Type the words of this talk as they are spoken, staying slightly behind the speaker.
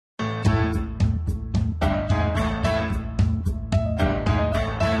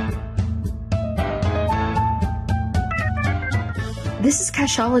This is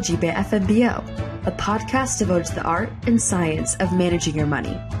Cashology by FNBO, a podcast devoted to the art and science of managing your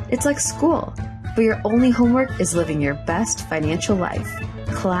money. It's like school, but your only homework is living your best financial life.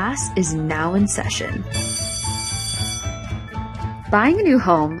 Class is now in session. Buying a new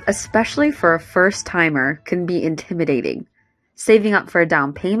home, especially for a first-timer, can be intimidating. Saving up for a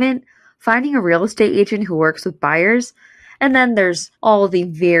down payment, finding a real estate agent who works with buyers, and then there's all the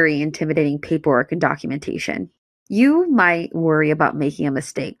very intimidating paperwork and documentation. You might worry about making a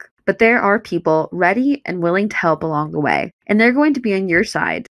mistake, but there are people ready and willing to help along the way, and they're going to be on your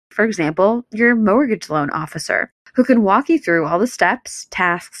side. For example, your mortgage loan officer, who can walk you through all the steps,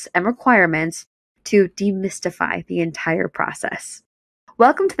 tasks, and requirements to demystify the entire process.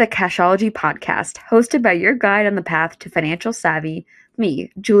 Welcome to the Cashology Podcast, hosted by your guide on the path to financial savvy,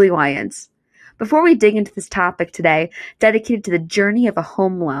 me, Juli and Alex. Before we dig into this topic today, dedicated to the journey of a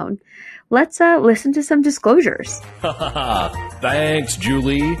home loan, let's listen to some disclosures. Thanks,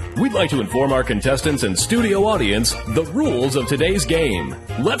 Julie. We'd like to inform our contestants and studio audience the rules of today's game.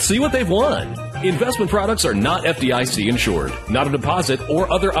 Let's see what they've won. Investment products are not FDIC insured, not a deposit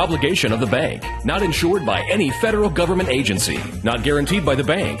or other obligation of the bank, not insured by any federal government agency, not guaranteed by the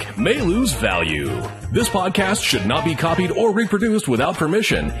bank, may lose value. This podcast should not be copied or reproduced without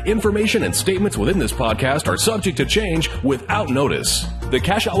permission. Information and statements within this podcast are subject to change without notice. The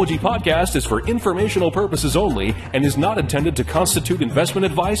Cashology Podcast is for informational purposes only and is not intended to constitute investment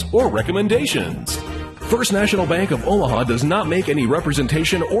advice or recommendations. First National Bank of Omaha does not make any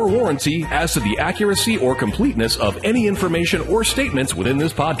representation or warranty as to the accuracy or completeness of any information or statements within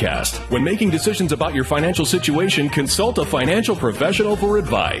this podcast. When making decisions about your financial situation, consult a financial professional for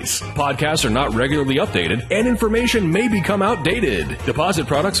advice. Podcasts are not regularly updated, and information may become outdated. Deposit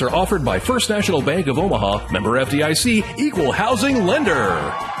products are offered by First National Bank of Omaha, member FDIC, equal housing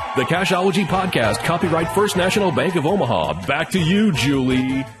lender. The Cashology Podcast, copyright First National Bank of Omaha. Back to you,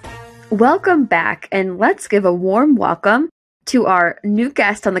 Julie. Welcome back, and let's give a warm welcome to our new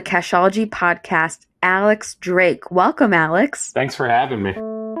guest on the Cashology Podcast, Alex Drake. Welcome, Alex. Thanks for having me.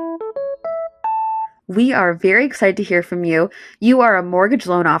 We are very excited to hear from you. You are a mortgage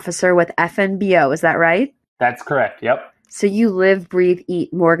loan officer with FNBO, is that right? That's correct, yep. So you live, breathe,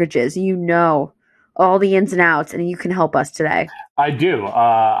 eat mortgages. You know all the ins and outs, and you can help us today. I do.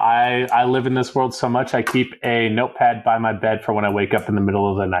 I live in this world so much, I keep a notepad by my bed for when I wake up in the middle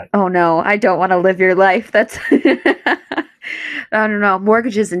of the night. Oh, no, I don't want to live your life. That's... I don't know.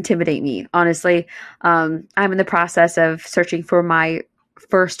 Mortgages intimidate me, honestly. I'm in the process of searching for my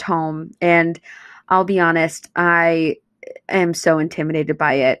first home, and I'll be honest, I am so intimidated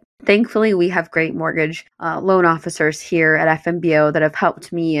by it. Thankfully, we have great mortgage loan officers here at FNBO that have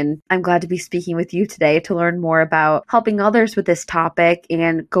helped me, and I'm glad to be speaking with you today to learn more about helping others with this topic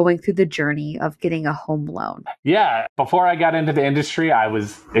and going through the journey of getting a home loan. Yeah, before I got into the industry, I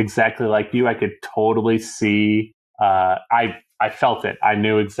was exactly like you. I could totally see, I felt it. I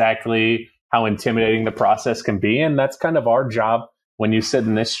knew exactly how intimidating the process can be, and that's kind of our job when you sit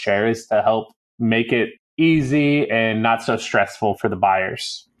in this chair, is to help make it easy and not so stressful for the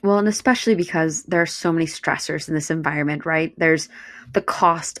buyers. Well, and especially because there are so many stressors in this environment, right? There's the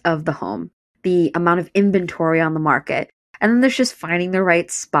cost of the home, the amount of inventory on the market, and then there's just finding the right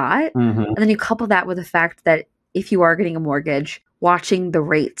spot. Mm-hmm. And then you couple that with the fact that if you are getting a mortgage, watching the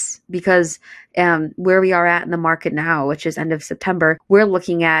rates, because where we are at in the market now, which is end of September, we're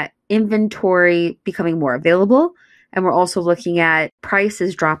looking at inventory becoming more available, and we're also looking at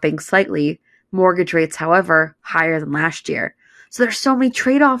prices dropping slightly, mortgage rates, however, higher than last year. So there's so many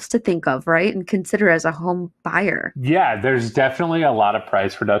trade-offs to think of, right? And consider as a home buyer. Yeah, there's definitely a lot of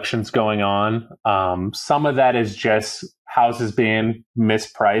price reductions going on. Some of that is just houses being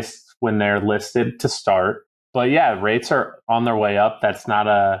mispriced when they're listed to start. But yeah, rates are on their way up. That's not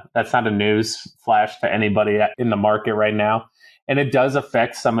a news flash to anybody in the market right now. And it does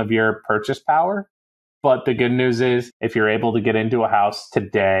affect some of your purchase power. But the good news is, if you're able to get into a house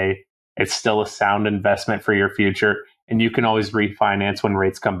today, it's still a sound investment for your future. And you can always refinance when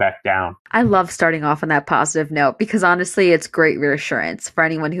rates come back down. I love starting off on that positive note because honestly, it's great reassurance for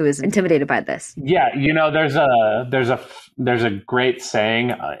anyone who is intimidated by this. Yeah, you know, there's a great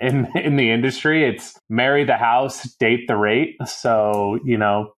saying in the industry. It's marry the house, date the rate. So, you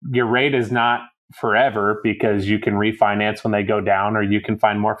know, your rate is not forever because you can refinance when they go down, or you can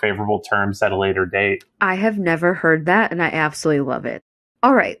find more favorable terms at a later date. I have never heard that, and I absolutely love it.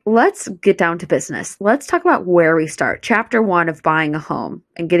 All right, let's get down to business. Let's talk about where we start. Chapter 1 of buying a home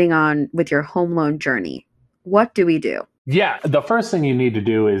and getting on with your home loan journey. What do we do? Yeah, the first thing you need to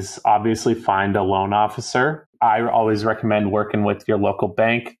do is obviously find a loan officer. I always recommend working with your local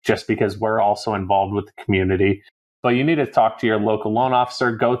bank just because we're also involved with the community. But you need to talk to your local loan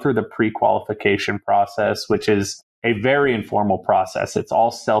officer, go through the pre-qualification process, which is a very informal process. It's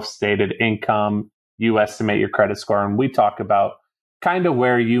all self-stated income. You estimate your credit score, and we talk about kind of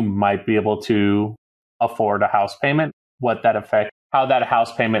where you might be able to afford a house payment, how that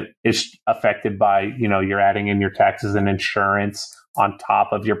house payment is affected by, you're adding in your taxes and insurance on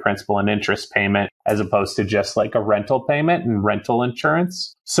top of your principal and interest payment, as opposed to just like a rental payment and rental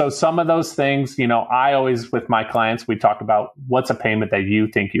insurance. So some of those things, I always, with my clients, we talk about what's a payment that you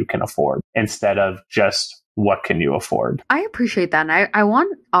think you can afford instead of just what can you afford. I appreciate that. And I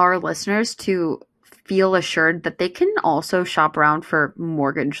want our listeners to feel assured that they can also shop around for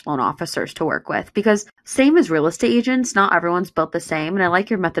mortgage loan officers to work with, because same as real estate agents, not everyone's built the same. And I like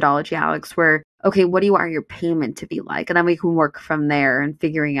your methodology, Alex, where, okay, what do you want your payment to be like? And then we can work from there and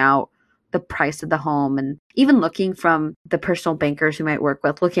figuring out the price of the home, and even looking from the personal bankers you might work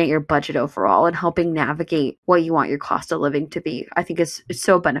with, looking at your budget overall and helping navigate what you want your cost of living to be. I think it's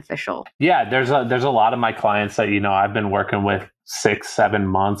so beneficial. Yeah, there's a lot of my clients that, I've been working with 6-7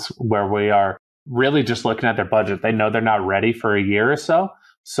 months where we are really just looking at their budget. They know they're not ready for a year or so.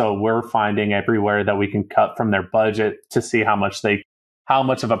 So we're finding everywhere that we can cut from their budget to see how much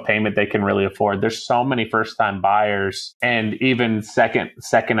of a payment they can really afford. There's so many first-time buyers and even second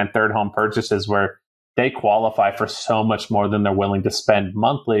and third home purchases where they qualify for so much more than they're willing to spend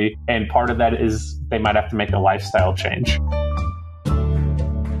monthly. And part of that is they might have to make a lifestyle change.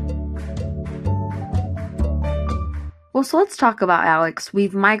 Well, so let's talk about, Alex.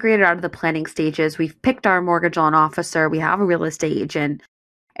 We've migrated out of the planning stages. We've picked our mortgage loan officer. We have a real estate agent.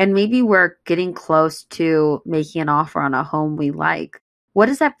 And maybe we're getting close to making an offer on a home we like. What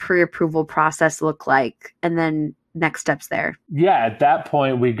does that pre-approval process look like? And then next steps there? Yeah, at that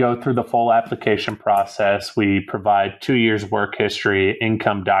point, we go through the full application process. We provide 2 years work history,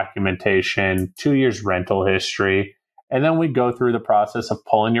 income documentation, 2 years rental history. And then we go through the process of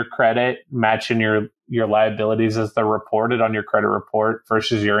pulling your credit, matching your liabilities as they're reported on your credit report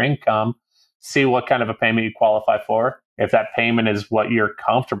versus your income, see what kind of a payment you qualify for. If that payment is what you're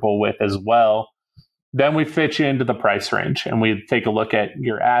comfortable with as well, then we fit you into the price range and we take a look at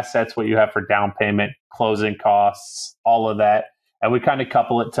your assets, what you have for down payment, closing costs, all of that. And we kind of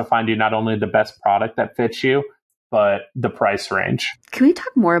couple it to find you not only the best product that fits you, but the price range. Can we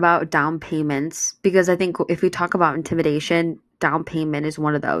talk more about down payments? Because I think if we talk about intimidation, down payment is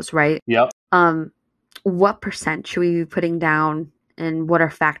one of those, right? Yep. What percent should we be putting down, and what are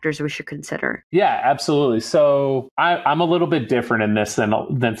factors we should consider? Yeah, absolutely. So I'm a little bit different in this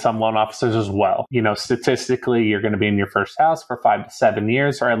than some loan officers as well. Statistically, you're going to be in your first house for 5 to 7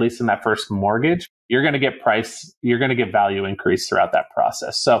 years, or at least in that first mortgage. You're going to get value increase throughout that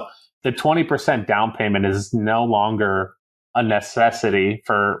process. So the 20% down payment is no longer a necessity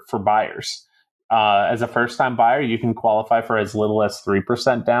for buyers. As a first-time buyer, you can qualify for as little as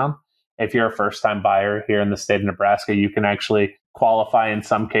 3% down. If you're a first-time buyer here in the state of Nebraska, you can actually qualify in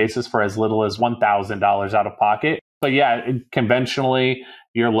some cases for as little as $1,000 out of pocket. But yeah, conventionally,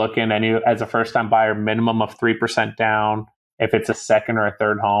 you're looking as a first-time buyer, minimum of 3% down. If it's a second or a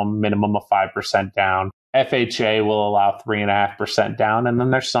third home, minimum of 5% down. FHA will allow 3.5% down. And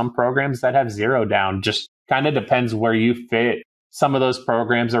then there's some programs that have 0 down. Just kind of depends where you fit. Some of those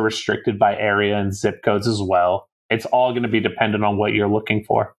programs are restricted by area and zip codes as well. It's all going to be dependent on what you're looking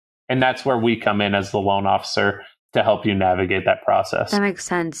for. And that's where we come in as the loan officer to help you navigate that process. That makes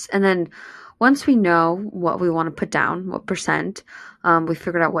sense. And then once we know what we want to put down, what percent, we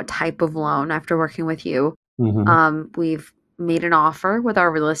figured out what type of loan after working with you. Mm-hmm. We've made an offer with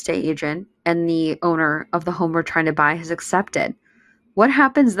our real estate agent, and the owner of the home we're trying to buy has accepted. What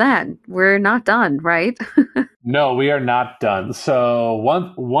happens then? We're not done, right? No, we are not done. So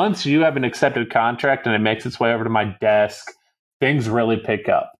once you have an accepted contract and it makes its way over to my desk, things really pick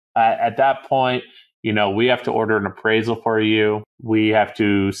up. At that point, we have to order an appraisal for you. We have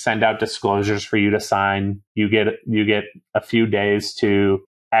to send out disclosures for you to sign. You get a few days to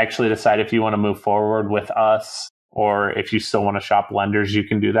actually decide if you want to move forward with us, or if you still want to shop lenders, you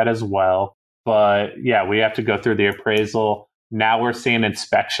can do that as well. But yeah, we have to go through the appraisal. Now we're seeing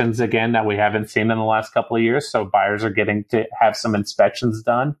inspections again that we haven't seen in the last couple of years. So buyers are getting to have some inspections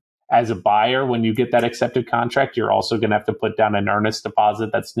done. As a buyer, when you get that accepted contract, you're also going to have to put down an earnest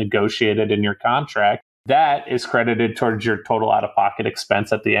deposit that's negotiated in your contract. That is credited towards your total out-of-pocket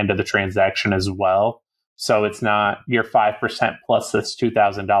expense at the end of the transaction as well. So it's not your 5% plus this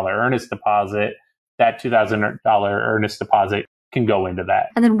 $2,000 earnest deposit. That $2,000 earnest deposit can go into that.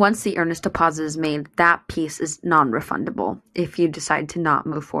 And then once the earnest deposit is made, that piece is non-refundable if you decide to not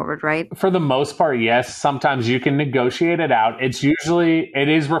move forward, right? For the most part, yes. Sometimes you can negotiate it out. It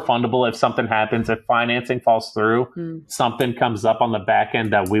is refundable if something happens, if financing falls through, something comes up on the back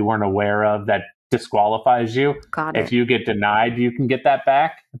end that we weren't aware of that disqualifies you. Got it. If you get denied, you can get that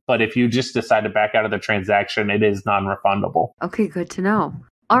back. But if you just decide to back out of the transaction, it is non-refundable. Okay, good to know.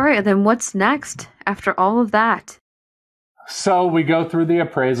 All right, then what's next after all of that? So we go through the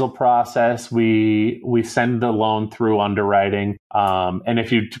appraisal process. We send the loan through underwriting. And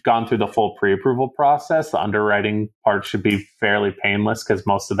if you've gone through the full pre-approval process, the underwriting part should be fairly painless because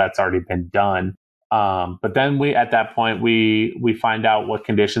most of that's already been done. But then at that point, we find out what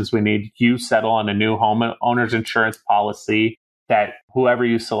conditions we need. You settle on a new homeowner's insurance policy that whoever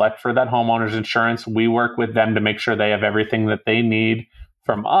you select for that homeowner's insurance, we work with them to make sure they have everything that they need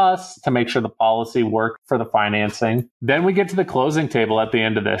from us to make sure the policy works for the financing. Then we get to the closing table at the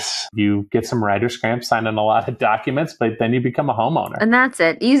end of this. You get some writer's cramp, sign in a lot of documents, but then you become a homeowner. And that's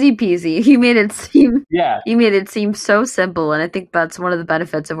it. Easy peasy. You made it seem so simple. And I think that's one of the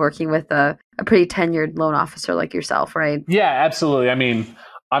benefits of working with a pretty tenured loan officer like yourself, right? Yeah, absolutely. I mean,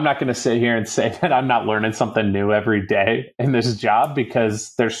 I'm not going to sit here and say that I'm not learning something new every day in this job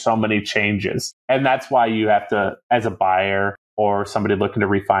because there's so many changes. And that's why you have to, as a buyer, or somebody looking to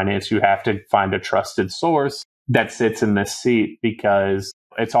refinance, you have to find a trusted source that sits in this seat because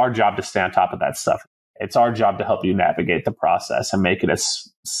it's our job to stay on top of that stuff. It's our job to help you navigate the process and make it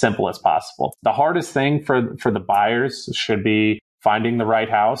as simple as possible. The hardest thing for the buyers should be finding the right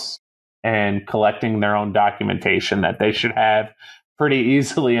house and collecting their own documentation that they should have pretty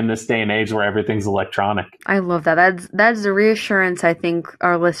easily in this day and age where everything's electronic. I love that. That's the reassurance I think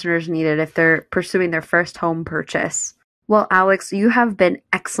our listeners needed if they're pursuing their first home purchase. Well, Alex, you have been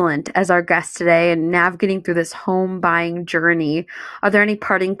excellent as our guest today and navigating through this home buying journey. Are there any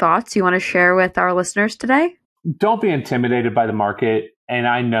parting thoughts you want to share with our listeners today? Don't be intimidated by the market. And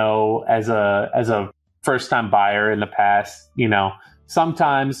I know as a first-time buyer in the past,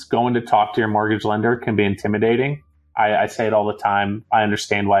 sometimes going to talk to your mortgage lender can be intimidating. I say it all the time. I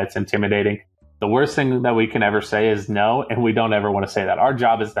understand why it's intimidating. The worst thing that we can ever say is no, and we don't ever want to say that. Our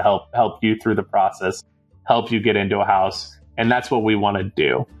job is to help you through the process, help you get into a house, and that's what we want to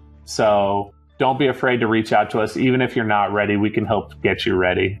do. So don't be afraid to reach out to us. Even if you're not ready, we can help get you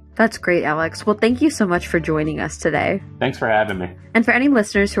ready. That's great, Alex. Well, thank you so much for joining us today. Thanks for having me. And for any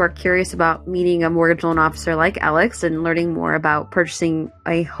listeners who are curious about meeting a mortgage loan officer like Alex and learning more about purchasing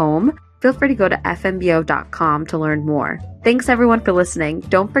a home, feel free to go to FNBO.com to learn more. Thanks everyone for listening.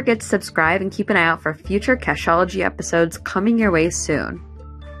 Don't forget to subscribe and keep an eye out for future Cashology episodes coming your way soon.